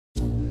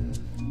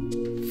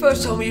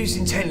First time I used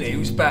Intently, it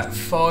was about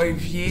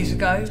 5 years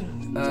ago.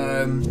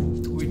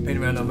 We'd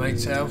been around our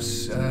mate's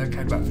house,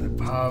 came back from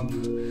the pub,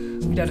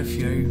 we'd had a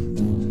few.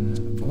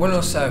 But when I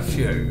say a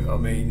few, I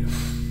mean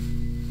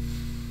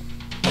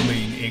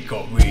it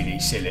got really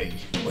silly.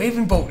 We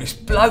even bought this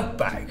bloke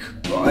back,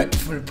 right,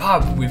 from the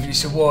pub with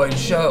this Hawaiian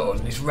shirt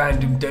on, this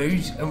random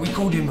dude, and we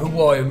called him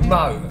Hawaiian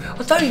Mo.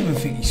 I don't even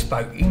think he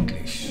spoke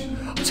English.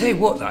 I'll tell you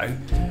what though,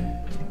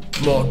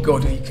 my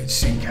God, he could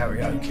sing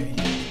karaoke.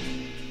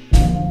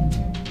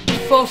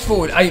 Fast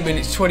forward 8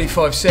 minutes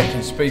 25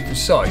 seconds to be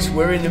precise,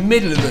 we're in the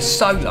middle of a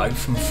solo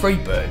from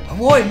Freebird.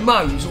 Hawaiian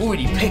Mo's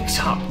already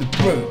picked up the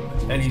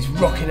broom and he's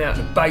rocking out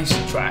the bass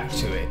track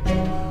to it.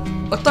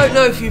 I don't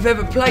know if you've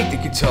ever played the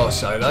guitar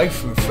solo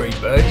from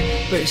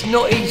Freebird, but it's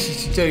not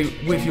easy to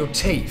do with your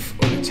teeth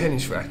on a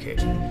tennis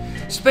racket.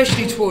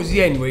 Especially towards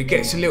the end where it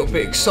gets a little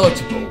bit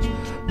excitable.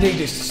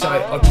 Needless to say,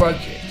 I broke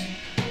it.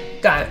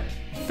 That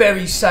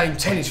very same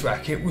tennis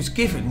racket was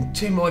given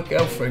to my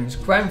girlfriend's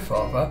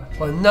grandfather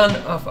by none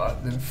other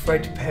than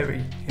Fred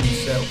Perry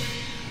himself.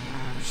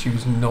 She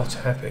was not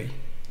happy.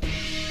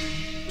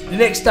 The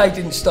next day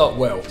didn't start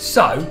well,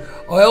 so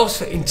I asked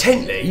for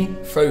Intently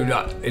through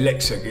that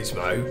Alexa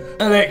gizmo.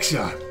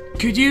 Alexa,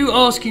 could you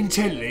ask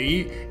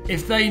Intently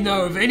if they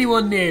know of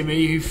anyone near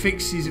me who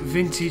fixes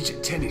vintage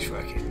tennis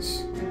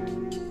rackets?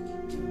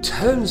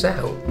 Turns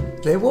out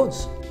there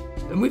was.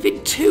 And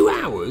within 2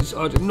 hours,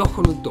 I had a knock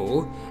on the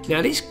door.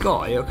 Now this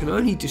guy I can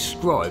only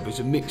describe as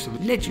a mix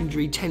of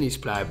legendary tennis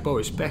player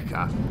Boris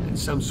Becker and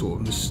some sort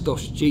of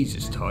moustache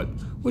Jesus type,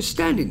 was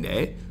standing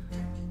there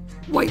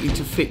waiting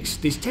to fix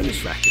this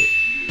tennis racket.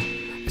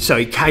 So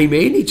he came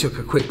in, he took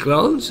a quick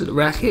glance at the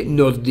racket,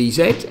 nodded his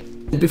head,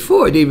 and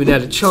before I'd even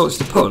had a chance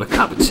to put on a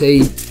cup of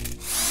tea,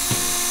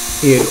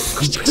 he had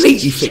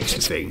completely fixed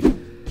the thing.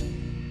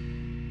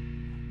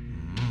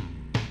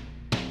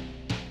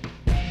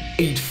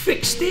 He'd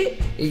fixed it,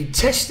 he'd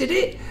tested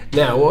it.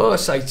 Now, when I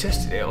say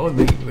tested it, I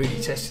mean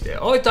really tested it.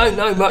 I don't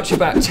know much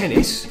about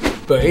tennis,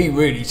 but he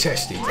really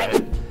tested that.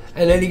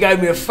 And then he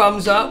gave me a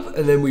thumbs up,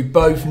 and then we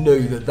both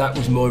knew that that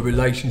was my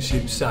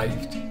relationship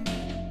saved.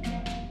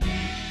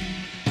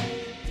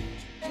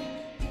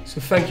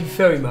 So thank you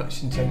very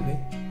much, Intently.